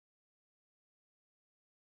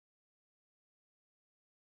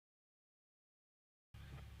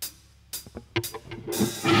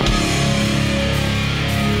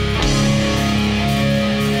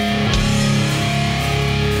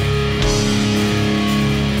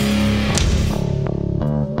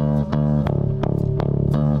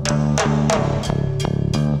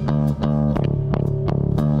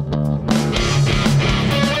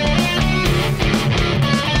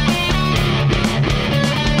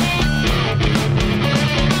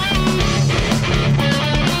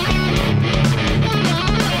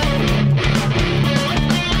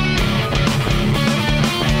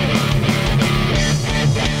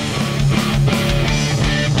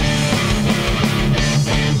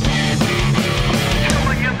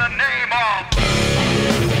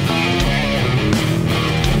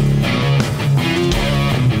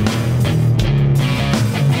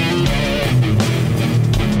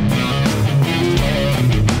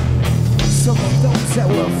those that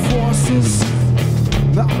were forces,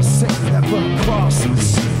 not the same that burn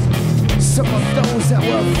crosses. Some of those that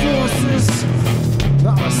were forces,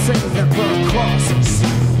 not the same that burn crosses.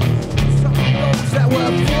 Some of those that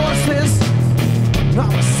were forces,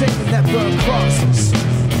 not the same that burn crosses.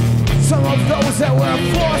 Some of those that were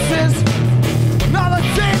forces, not the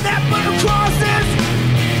same that burn crosses.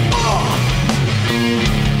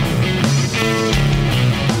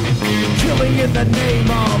 Killing in the name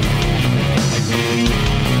of,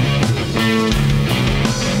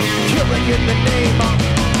 killing in the name of.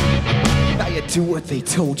 Now you do what they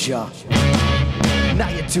told ya. Now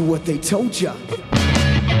you do what they told ya.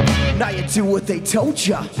 Now you do what they told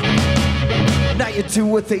ya. Now you do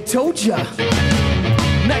what they told ya.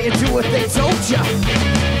 Now you do what they told ya.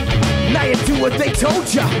 Now you do what they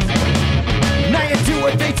told ya. Now you do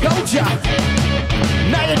what they told ya.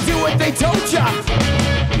 Now you do what they told ya.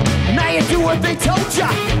 Now you do what they told ya.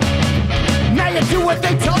 Now you do what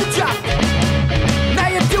they told ya. Now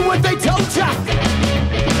you do what they told ya.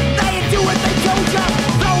 Now you do what they told ya.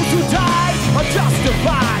 Those who died are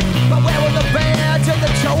justified by wearing the badge of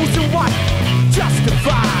the chosen one.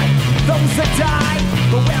 Justified. Those that died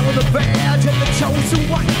by wearing the badge of the chosen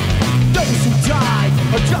one. Those who died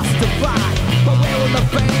are justified by wearing the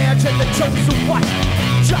badge of the chosen one.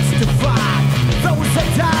 Justified. Those that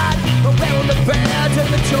died by wearing the badge of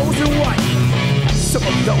the chosen one. Some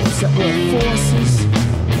of those that were forces,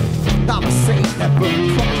 I'm a saint that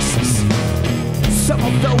burn crosses. Some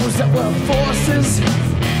of those that were forces,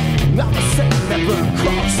 I'm a saint that burn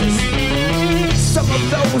crosses. Some of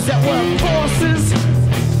those that were forces,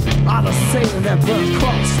 are the same that burn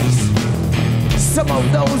crosses. Some of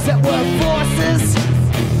those that were forces,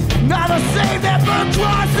 not the same that burn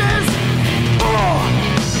crosses.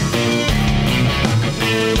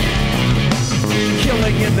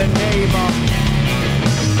 Killing in the name of,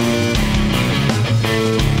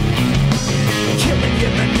 killing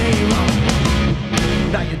in the name of.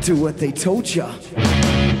 Now you do what they told ya.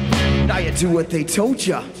 Now you do what they told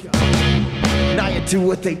ya. Now you do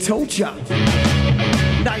what they told ya.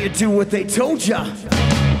 Now you do what they told ya.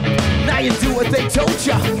 Now you do what they told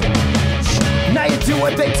ya. Now you do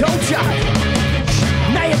what they told ya.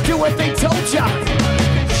 Now you do what they told ya.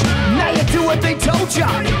 Now you do what they told ya.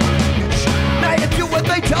 Now you do what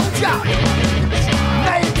they told ya.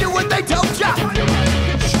 Now you do what they told ya.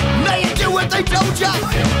 Now you do what they told ya.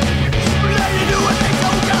 Now you do what they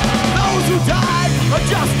told ya. Those who died are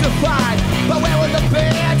justified by wearing the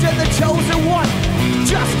badge of the chosen one.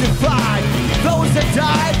 Justified. Those that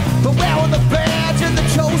died by wearing the badge of the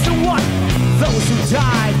chosen one. Those who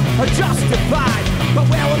died are justified by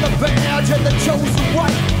wearing the badge of the chosen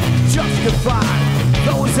one. Justified.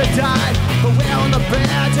 Those that died by wearing the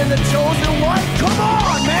badge of the chosen one. Come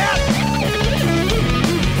on, man!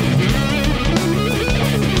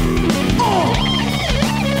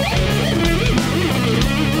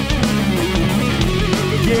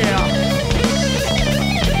 Yeah.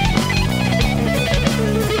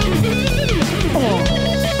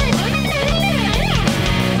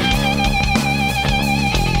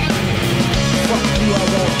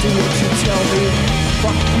 Do what you tell me.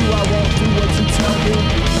 Fuck you, I won't do what you tell me.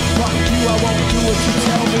 Fuck you, I won't do what you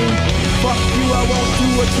tell me. Fuck you, I won't do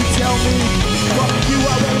what you tell me. Fuck you,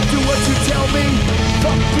 I won't do what you tell me.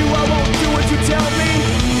 Fuck you, I won't do what you tell me.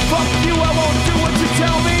 Fuck you, I won't do what you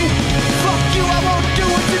tell me. Fuck you, I won't do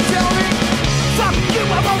what you tell me. Fuck you,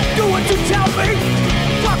 I won't do what you tell me.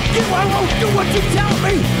 Fuck you, I won't do what you tell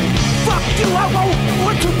me. Fuck you, I won't do what you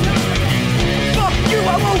tell me. Fuck you,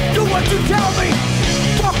 I won't do what you tell me.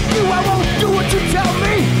 Fuck you, I won't do what you tell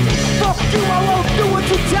me. Fuck you, I won't do what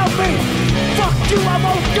you tell me. Fuck you, I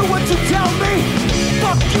won't do what you tell me.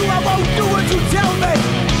 Fuck you, I won't do what you tell me.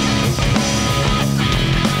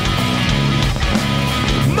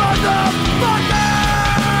 Motherfucker!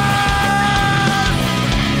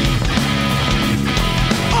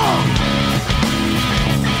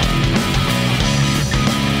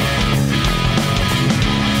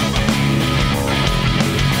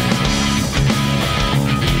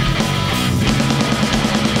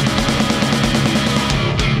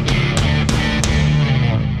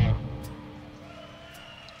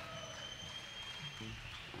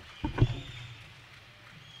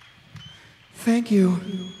 Thank you.